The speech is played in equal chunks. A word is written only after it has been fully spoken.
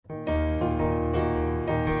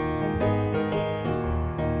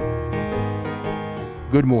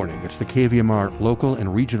Good morning. It's the KVMR local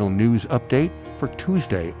and regional news update for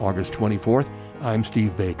Tuesday, August 24th. I'm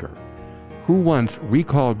Steve Baker. Who wants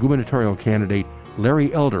recalled gubernatorial candidate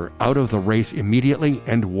Larry Elder out of the race immediately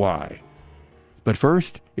and why? But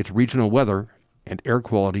first, it's regional weather and air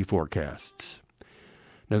quality forecasts.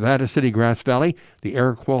 Nevada City, Grass Valley, the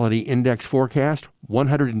air quality index forecast,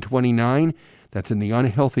 129. That's in the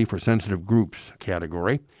unhealthy for sensitive groups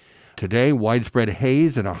category. Today, widespread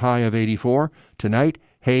haze and a high of 84. Tonight,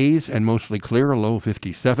 haze and mostly clear, a low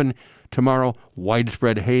 57. Tomorrow,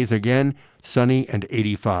 widespread haze again, sunny and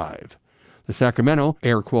 85. The Sacramento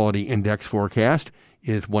Air Quality Index forecast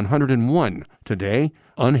is 101 today,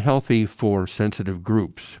 unhealthy for sensitive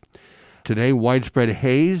groups. Today, widespread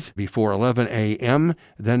haze before 11 a.m.,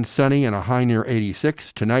 then sunny and a high near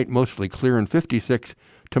 86. Tonight, mostly clear and 56.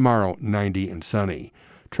 Tomorrow, 90 and sunny.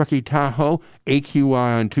 Truckee, Tahoe,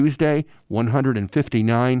 AQI on Tuesday,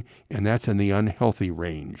 159, and that's in the unhealthy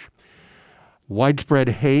range. Widespread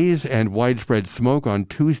haze and widespread smoke on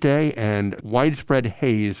Tuesday, and widespread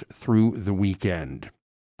haze through the weekend.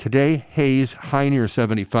 Today, haze, high near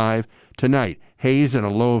 75. Tonight, haze and a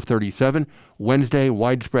low of 37. Wednesday,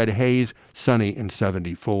 widespread haze, sunny and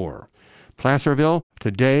 74. Placerville,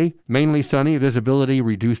 today, mainly sunny, visibility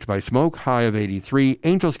reduced by smoke, high of 83.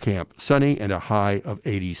 Angels Camp, sunny and a high of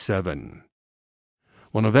 87.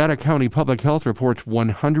 Well, Nevada County Public Health reports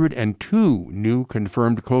 102 new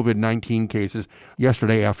confirmed COVID-19 cases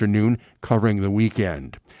yesterday afternoon, covering the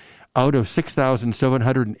weekend. Out of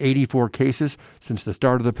 6,784 cases since the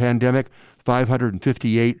start of the pandemic,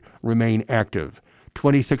 558 remain active.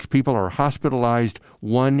 26 people are hospitalized,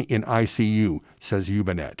 1 in ICU, says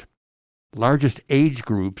Ubinet. Largest age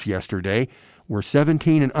groups yesterday were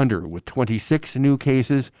 17 and under with 26 new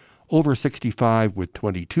cases, over 65 with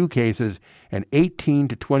 22 cases, and 18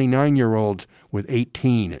 to 29-year-olds with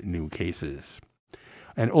 18 new cases.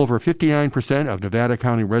 And over 59% of Nevada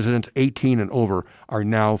County residents 18 and over are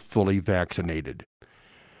now fully vaccinated.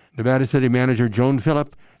 Nevada City Manager Joan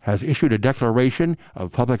Phillip has issued a declaration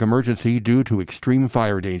of public emergency due to extreme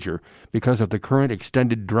fire danger because of the current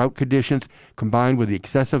extended drought conditions combined with the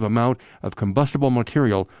excessive amount of combustible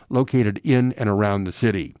material located in and around the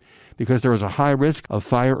city. Because there is a high risk of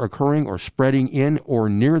fire occurring or spreading in or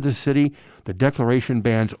near the city, the declaration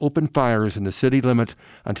bans open fires in the city limits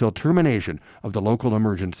until termination of the local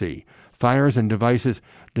emergency. Fires and devices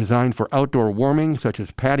designed for outdoor warming, such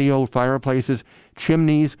as patio fireplaces,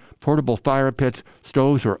 chimneys, portable fire pits,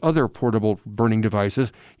 stoves, or other portable burning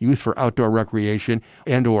devices used for outdoor recreation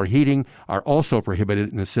and or heating, are also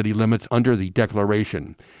prohibited in the city limits under the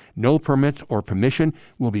declaration. No permits or permission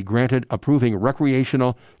will be granted approving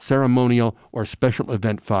recreational, ceremonial, or special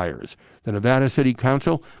event fires. The Nevada City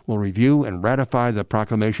Council will review and ratify the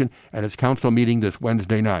proclamation at its council meeting this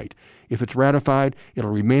Wednesday night. If it's ratified,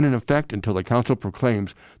 it'll remain in effect until the council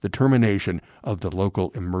proclaims the termination of the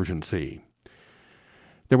local emergency.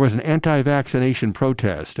 There was an anti-vaccination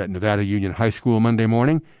protest at Nevada Union High School Monday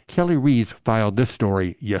morning. Kelly Rees filed this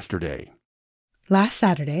story yesterday. Last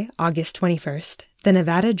Saturday, August 21st, the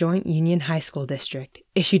Nevada Joint Union High School District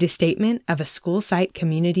issued a statement of a school site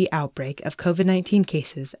community outbreak of COVID-19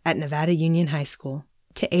 cases at Nevada Union High School.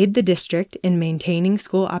 To aid the district in maintaining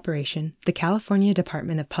school operation, the California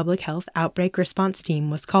Department of Public Health Outbreak Response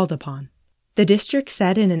Team was called upon. The district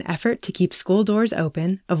said in an effort to keep school doors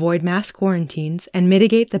open, avoid mass quarantines, and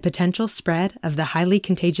mitigate the potential spread of the highly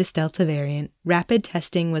contagious Delta variant, rapid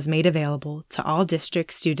testing was made available to all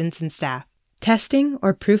district students and staff. Testing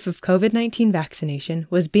or proof of COVID-19 vaccination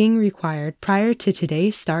was being required prior to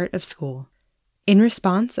today's start of school. In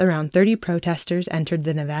response, around 30 protesters entered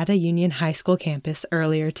the Nevada Union High School campus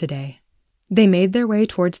earlier today. They made their way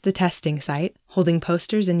towards the testing site, holding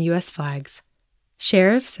posters and U.S. flags.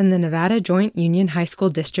 Sheriffs and the Nevada Joint Union High School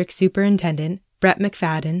District Superintendent, Brett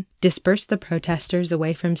McFadden, dispersed the protesters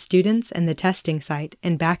away from students and the testing site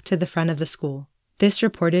and back to the front of the school. This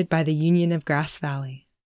reported by the Union of Grass Valley.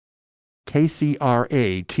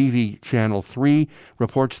 KCRA TV Channel 3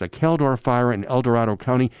 reports the Caldor fire in El Dorado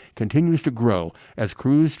County continues to grow as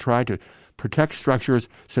crews try to protect structures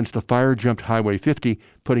since the fire jumped Highway 50,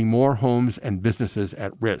 putting more homes and businesses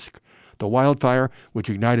at risk. The wildfire, which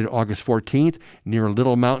ignited August 14th near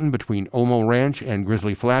Little Mountain between Omo Ranch and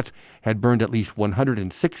Grizzly Flats, had burned at least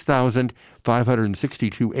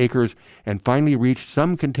 106,562 acres and finally reached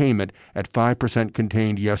some containment at 5%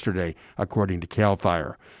 contained yesterday, according to CAL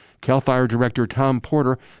FIRE. CAL FIRE Director Tom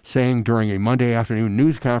Porter saying during a Monday afternoon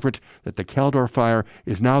news conference that the Caldor fire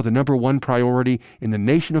is now the number one priority in the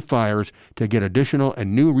nation of fires to get additional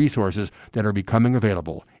and new resources that are becoming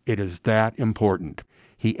available. It is that important.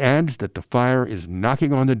 He adds that the fire is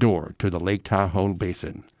knocking on the door to the Lake Tahoe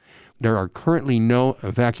Basin. There are currently no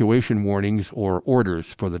evacuation warnings or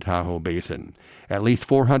orders for the Tahoe Basin. At least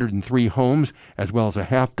 403 homes, as well as a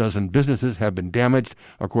half-dozen businesses, have been damaged,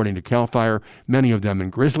 according to CAL FIRE, many of them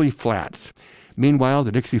in Grizzly Flats. Meanwhile,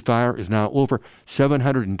 the Dixie Fire is now over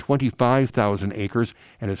 725,000 acres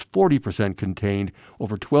and is 40% contained.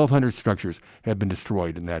 Over 1,200 structures have been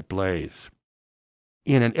destroyed in that blaze.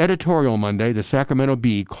 In an editorial Monday, the Sacramento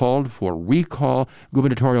Bee called for recall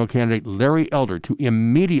gubernatorial candidate Larry Elder to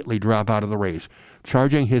immediately drop out of the race,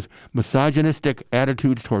 charging his misogynistic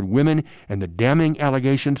attitudes toward women and the damning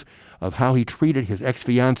allegations of how he treated his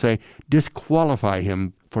ex-fiancée disqualify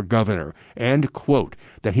him for governor, and, quote,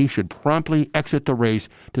 that he should promptly exit the race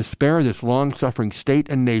to spare this long-suffering state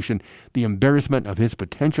and nation the embarrassment of his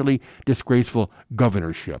potentially disgraceful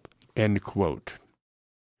governorship, end quote.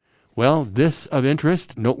 Well, this of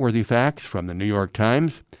interest, noteworthy facts from the New York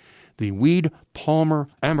Times. The weed Palmer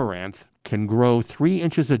amaranth can grow 3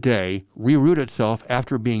 inches a day, reroot itself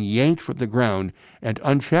after being yanked from the ground, and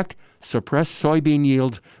unchecked, suppress soybean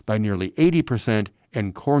yields by nearly 80%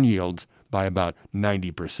 and corn yields by about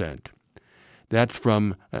 90%. That's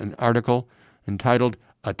from an article entitled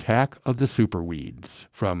Attack of the Superweeds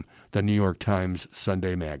from the New York Times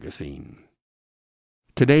Sunday Magazine.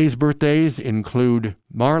 Today's birthdays include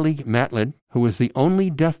Marlee Matlin, who is the only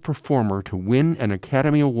deaf performer to win an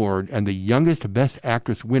Academy Award and the youngest Best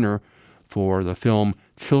Actress winner for the film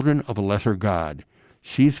Children of a Lesser God.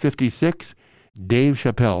 She's 56, Dave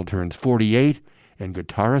Chappelle turns 48, and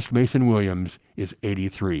guitarist Mason Williams is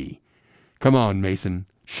 83. Come on, Mason,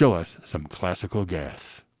 show us some classical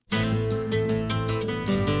gas.